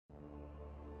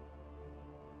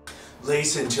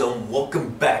Ladies and gentlemen, welcome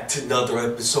back to another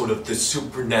episode of the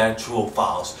Supernatural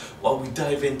Files, while we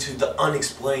dive into the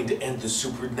unexplained and the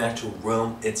supernatural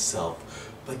realm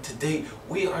itself. But today,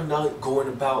 we are not going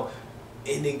about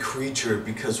any creature,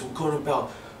 because we're going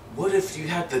about what if you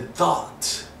had the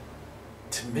thought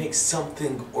to make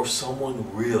something or someone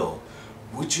real?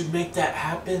 Would you make that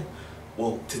happen?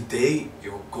 Well, today,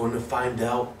 you're going to find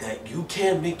out that you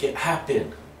can make it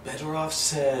happen. Better off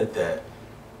said that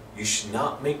you should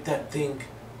not make that thing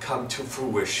come to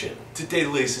fruition. Today,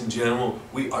 ladies and gentlemen,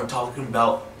 we are talking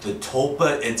about the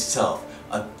Tulpa itself,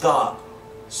 a thought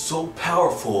so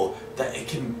powerful that it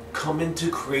can come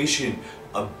into creation,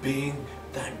 a being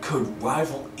that could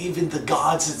rival even the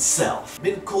gods itself.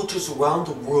 Many cultures around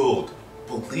the world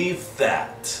believe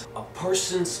that a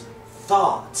person's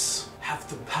thoughts have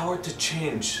the power to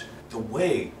change the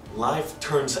way life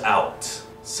turns out.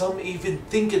 Some even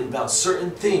thinking about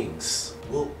certain things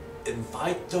will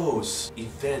invite those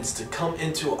events to come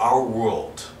into our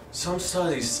world. Some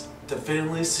studies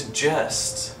definitely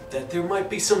suggest that there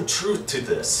might be some truth to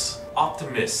this.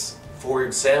 Optimists, for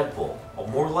example, are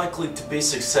more likely to be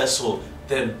successful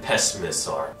than pessimists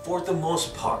are. For the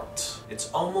most part, it's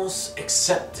almost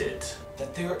accepted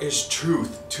that there is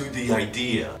truth to the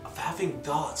idea of having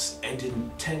thoughts and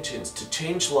intentions to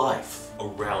change life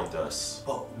around us.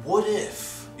 But what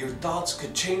if your thoughts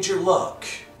could change your luck?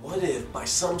 What if, by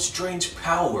some strange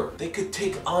power, they could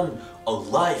take on a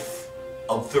life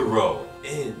of their own?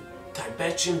 In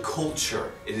Tibetan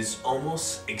culture, it is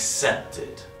almost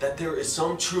accepted that there is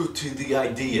some truth to the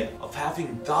idea of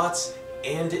having thoughts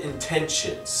and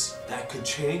intentions that could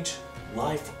change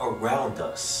life around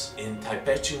us. In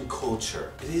Tibetan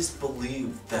culture, it is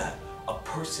believed that a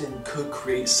person could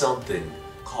create something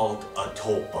called a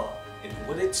tulpa. And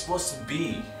what it's supposed to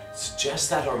be suggests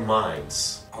that our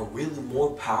minds are really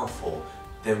more powerful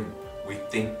than we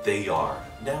think they are.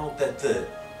 Now that the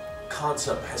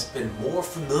concept has been more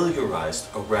familiarized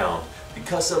around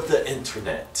because of the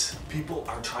internet, people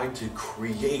are trying to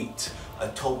create a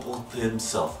tulpa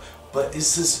themselves. But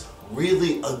is this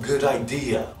really a good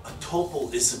idea? A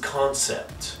tulpa is a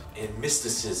concept in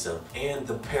mysticism and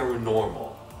the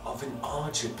paranormal of an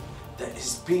object that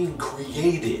is being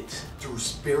created through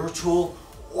spiritual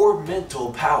or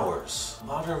mental powers.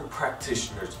 Modern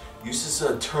practitioners uses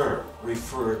a term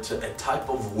referred to a type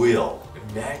of will,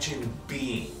 imagined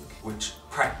being, which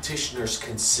practitioners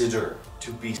consider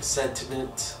to be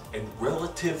sentient and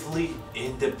relatively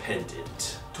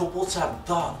independent. Tulpas have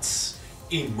thoughts,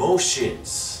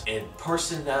 emotions, and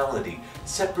personality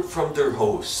separate from their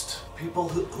host. People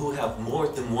who have more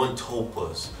than one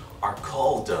tulpas are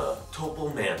called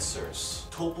tulpamancers.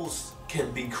 Tulpas can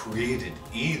be created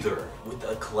either with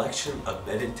a collection of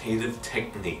meditative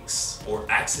techniques or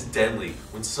accidentally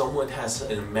when someone has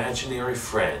an imaginary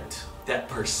friend that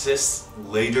persists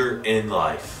later in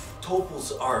life.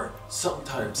 Tulpas are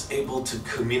sometimes able to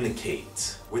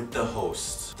communicate with the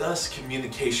host. Thus,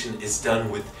 communication is done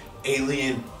with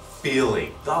alien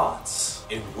feeling thoughts,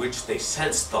 in which they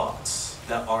sense thoughts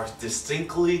that are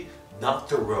distinctly not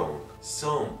their own.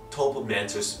 Some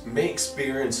tulpamancers may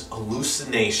experience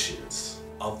hallucinations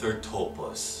of their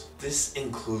tulpas. This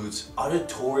includes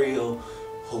auditory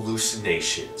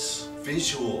hallucinations,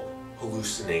 visual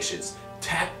hallucinations,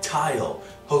 tactile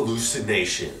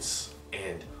hallucinations,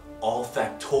 and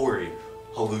olfactory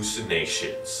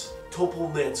hallucinations.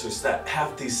 Tulpamancers that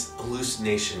have these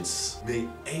hallucinations may be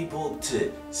able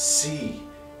to see,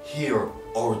 hear,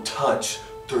 or touch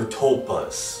their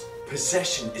tulpas.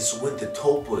 Possession is when the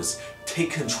tulpas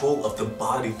take control of the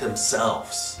body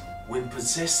themselves. When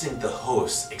possessing the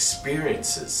host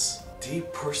experiences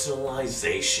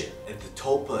depersonalization, and the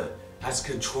tulpa has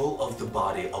control of the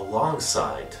body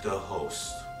alongside the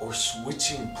host, or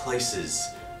switching places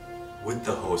with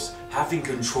the host, having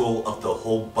control of the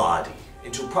whole body.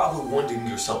 And you're probably wondering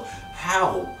yourself,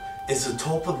 how is a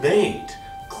tulpa made?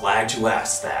 Glad you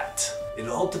asked that. It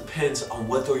all depends on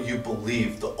whether you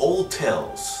believe the old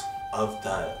tales of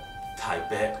the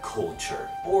Tibet culture,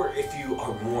 or if you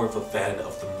are more of a fan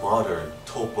of the modern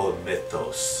Tulpa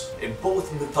mythos. In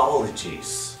both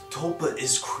mythologies, Tulpa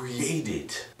is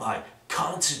created by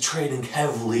concentrating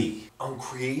heavily on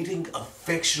creating a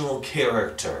fictional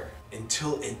character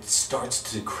until it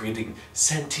starts to creating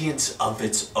sentience of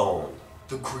its own.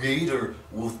 The creator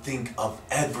will think of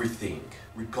everything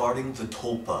regarding the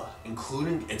tulpa,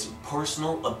 including its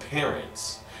personal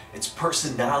appearance, its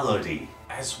personality,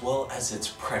 as well as its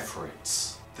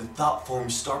preference. The thought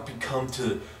forms start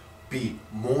to be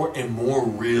more and more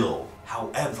real.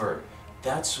 However,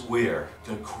 that's where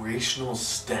the creational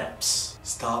steps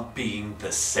stop being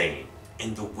the same.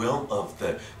 In the realm of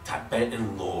the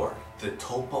Tibetan lore, the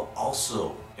tulpa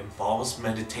also involves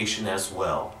meditation as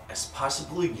well, as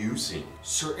possibly using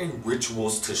certain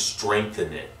rituals to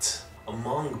strengthen it.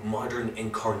 Among modern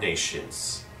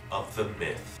incarnations of the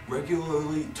myth,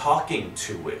 regularly talking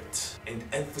to it and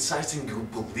emphasizing your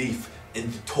belief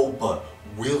in the tulpa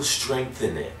will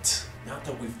strengthen it. Now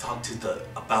that we've talked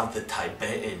about the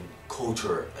Tibetan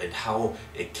culture and how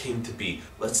it came to be,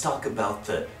 let's talk about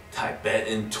the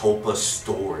Tibetan tulpa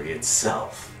story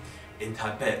itself. In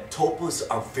Tibet, tulpas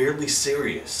are fairly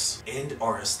serious and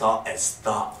are thought as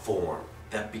thought form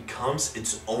that becomes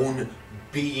its own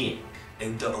being.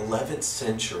 In the 11th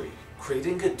century,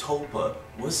 creating a tulpa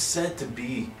was said to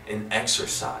be an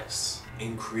exercise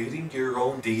in creating your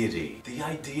own deity. The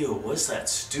idea was that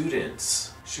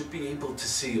students should be able to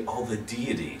see all the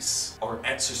deities or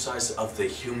exercise of the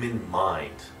human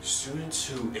mind. Students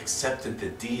who accepted the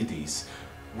deities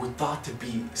were thought to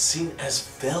be seen as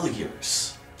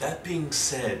failures. That being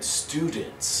said,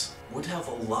 students would have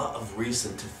a lot of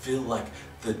reason to feel like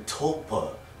the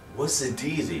tulpa was a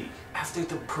deity. After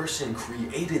the person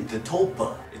created the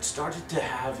tulpa, it started to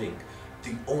having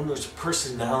the owner's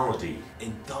personality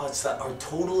and thoughts that are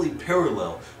totally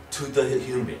parallel to the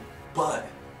human. But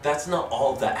that's not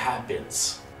all that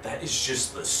happens. That is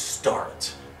just the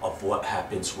start of what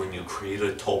happens when you create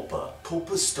a tulpa.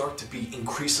 Tulpas start to be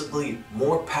increasingly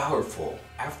more powerful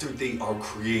after they are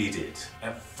created.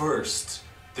 At first,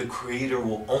 the creator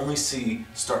will only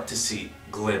start to see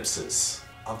glimpses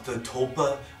of the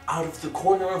tulpa out of the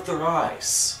corner of their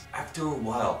eyes. After a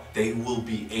while, they will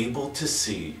be able to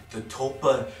see the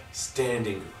tulpa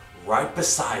standing right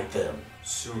beside them.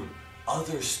 Soon,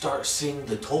 others start seeing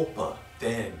the tulpa.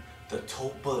 Then, the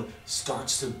tulpa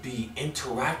starts to be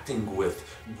interacting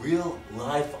with real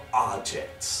life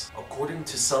objects. According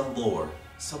to some lore,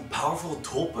 some powerful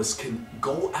tulpas can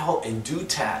go out and do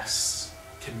tasks,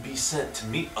 can be sent to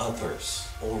meet others,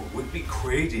 or would be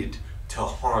created to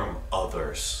harm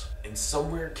others. In some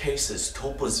rare cases,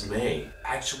 tulpas may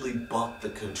actually buck the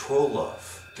control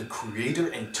of the creator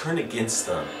and turn against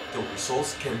them. The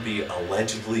results can be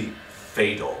allegedly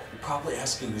fatal. You're probably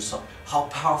asking yourself, how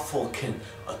powerful can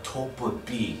a tulpa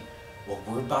be? Well,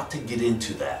 we're about to get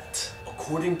into that.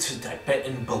 According to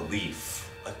Tibetan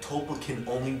belief, a tulpa can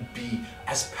only be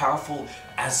as powerful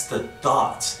as the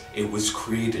thoughts it was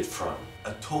created from.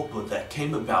 A tulpa that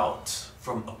came about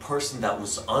from a person that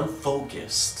was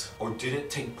unfocused or didn't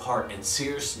take part in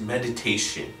serious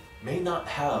meditation may not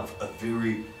have a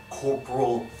very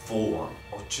corporal form,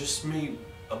 or just may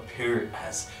appear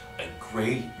as a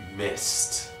gray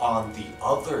mist. On the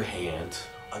other hand,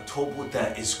 a tulpa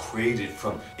that is created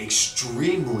from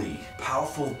extremely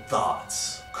powerful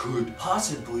thoughts could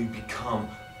possibly become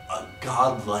a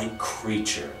godlike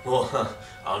creature. Well,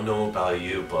 I don't know about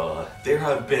you, but there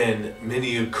have been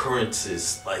many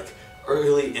occurrences, like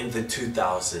early in the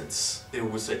 2000s, there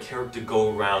was a character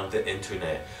go around the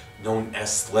internet known as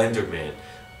Slenderman.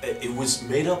 It was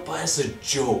made up as a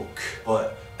joke,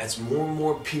 but as more and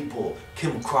more people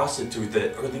came across it through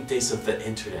the early days of the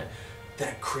internet,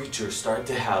 that creature started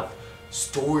to have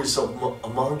stories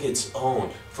among its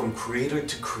own from creator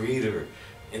to creator,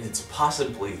 and it's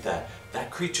possibly that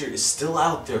that creature is still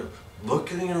out there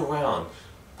looking around,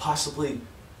 possibly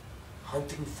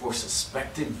hunting for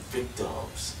suspected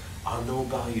victims. I don't know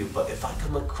about you, but if I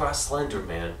come across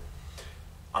Slenderman,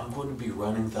 I'm going to be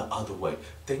running the other way.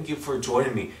 Thank you for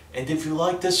joining me, and if you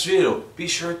like this video, be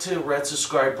sure to hit red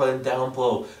subscribe button down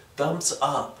below, thumbs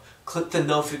up, click the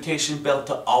notification bell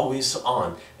to always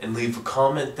on, and leave a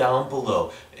comment down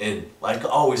below. And like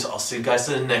always, I'll see you guys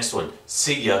in the next one.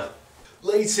 See ya!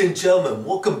 Ladies and gentlemen,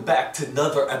 welcome back to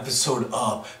another episode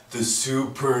of the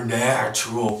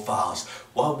Supernatural Files,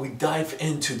 while we dive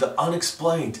into the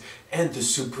unexplained and the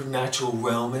supernatural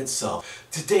realm itself.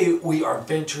 Today we are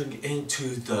venturing into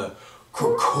the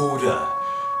crocodile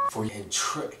for and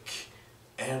trick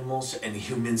animals and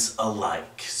humans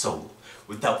alike. So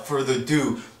without further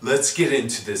ado, let's get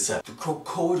into this. The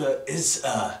crocodile is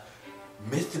a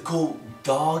mythical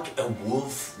dog and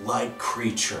wolf-like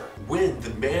creature. When the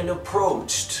man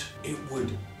approached, it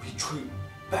would retreat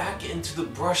back into the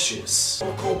brushes.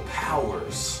 Vocal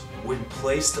powers when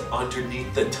placed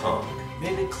underneath the tongue.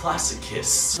 Many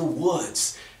classicists in the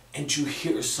woods, and you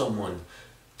hear someone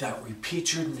that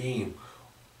repeats your name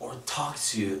or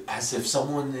talks to you as if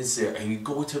someone is there, and you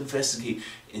go to investigate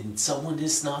and someone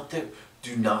is not there.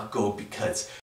 Do not go, because